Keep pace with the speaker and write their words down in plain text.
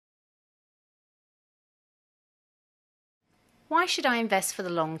Why should I invest for the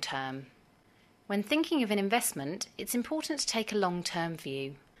long term? When thinking of an investment, it's important to take a long-term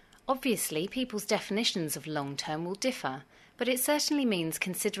view. Obviously, people's definitions of long-term will differ, but it certainly means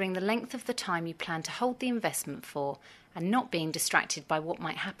considering the length of the time you plan to hold the investment for and not being distracted by what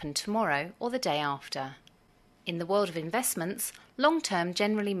might happen tomorrow or the day after. In the world of investments, long-term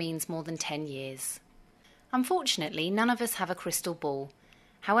generally means more than 10 years. Unfortunately, none of us have a crystal ball.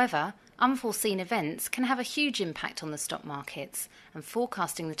 However, unforeseen events can have a huge impact on the stock markets, and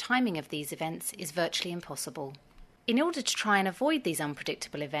forecasting the timing of these events is virtually impossible. In order to try and avoid these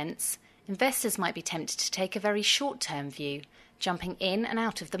unpredictable events, investors might be tempted to take a very short-term view, jumping in and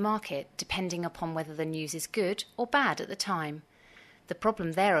out of the market depending upon whether the news is good or bad at the time. The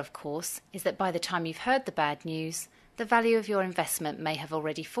problem there, of course, is that by the time you've heard the bad news, the value of your investment may have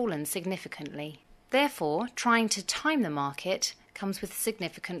already fallen significantly. Therefore, trying to time the market comes with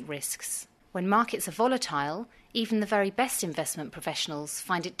significant risks. When markets are volatile, even the very best investment professionals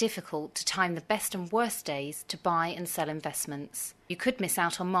find it difficult to time the best and worst days to buy and sell investments. You could miss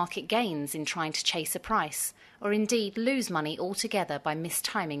out on market gains in trying to chase a price, or indeed lose money altogether by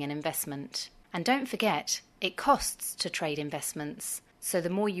mistiming an investment. And don't forget, it costs to trade investments. So the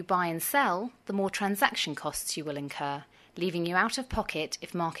more you buy and sell, the more transaction costs you will incur, leaving you out of pocket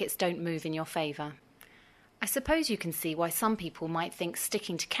if markets don't move in your favour. I suppose you can see why some people might think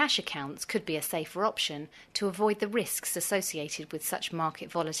sticking to cash accounts could be a safer option to avoid the risks associated with such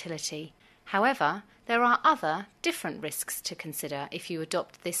market volatility. However, there are other, different risks to consider if you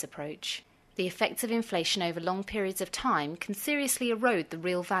adopt this approach. The effects of inflation over long periods of time can seriously erode the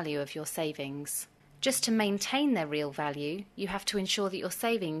real value of your savings. Just to maintain their real value, you have to ensure that your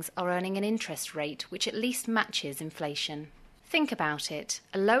savings are earning an interest rate which at least matches inflation. Think about it,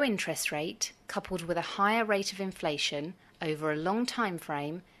 a low interest rate coupled with a higher rate of inflation over a long time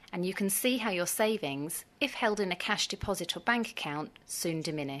frame, and you can see how your savings, if held in a cash deposit or bank account, soon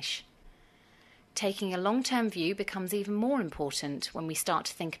diminish. Taking a long-term view becomes even more important when we start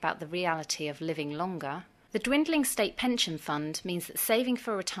to think about the reality of living longer. The dwindling state pension fund means that saving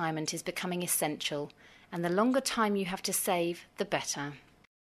for retirement is becoming essential, and the longer time you have to save, the better.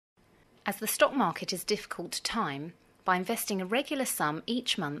 As the stock market is difficult to time, by investing a regular sum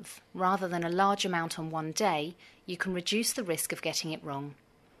each month, rather than a large amount on one day, you can reduce the risk of getting it wrong.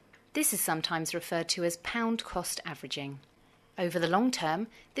 This is sometimes referred to as pound cost averaging. Over the long term,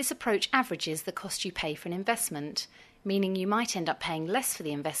 this approach averages the cost you pay for an investment, meaning you might end up paying less for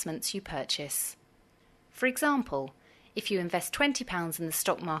the investments you purchase. For example, if you invest £20 in the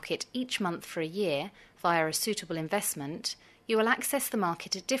stock market each month for a year via a suitable investment, you will access the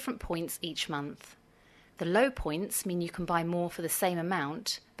market at different points each month. The low points mean you can buy more for the same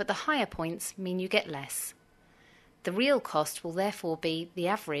amount, but the higher points mean you get less. The real cost will therefore be the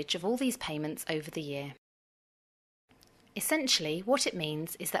average of all these payments over the year. Essentially, what it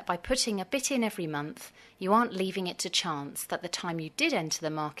means is that by putting a bit in every month, you aren't leaving it to chance that the time you did enter the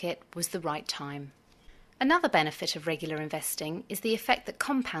market was the right time. Another benefit of regular investing is the effect that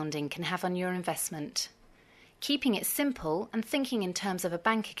compounding can have on your investment. Keeping it simple and thinking in terms of a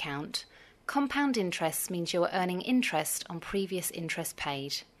bank account, compound interest means you are earning interest on previous interest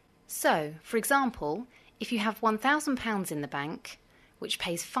paid. So, for example, if you have £1,000 in the bank, which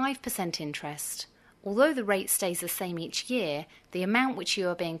pays 5% interest, although the rate stays the same each year, the amount which you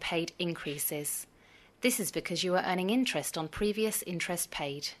are being paid increases. This is because you are earning interest on previous interest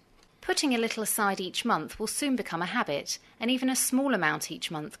paid. Putting a little aside each month will soon become a habit, and even a small amount each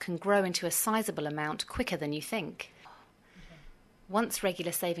month can grow into a sizable amount quicker than you think. Once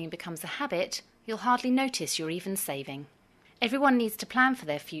regular saving becomes a habit, you'll hardly notice you're even saving. Everyone needs to plan for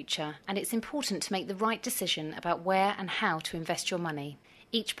their future, and it's important to make the right decision about where and how to invest your money.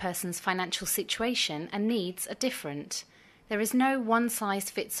 Each person's financial situation and needs are different. There is no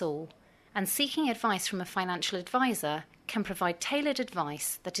one-size-fits-all, and seeking advice from a financial advisor can provide tailored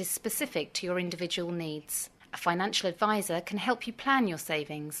advice that is specific to your individual needs. A financial advisor can help you plan your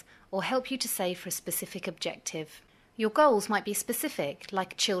savings or help you to save for a specific objective. Your goals might be specific,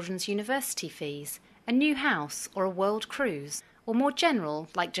 like children's university fees, a new house or a world cruise, or more general,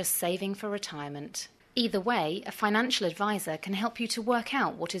 like just saving for retirement. Either way, a financial advisor can help you to work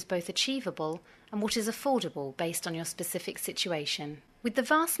out what is both achievable and what is affordable based on your specific situation. With the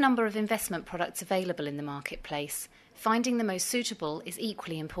vast number of investment products available in the marketplace, finding the most suitable is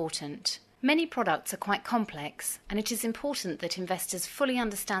equally important. Many products are quite complex, and it is important that investors fully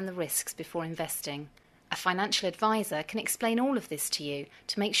understand the risks before investing. A financial advisor can explain all of this to you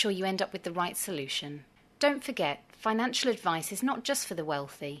to make sure you end up with the right solution. Don't forget, financial advice is not just for the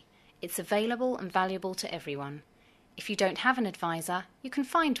wealthy. It's available and valuable to everyone. If you don't have an advisor, you can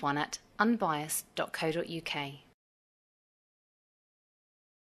find one at unbiased.co.uk.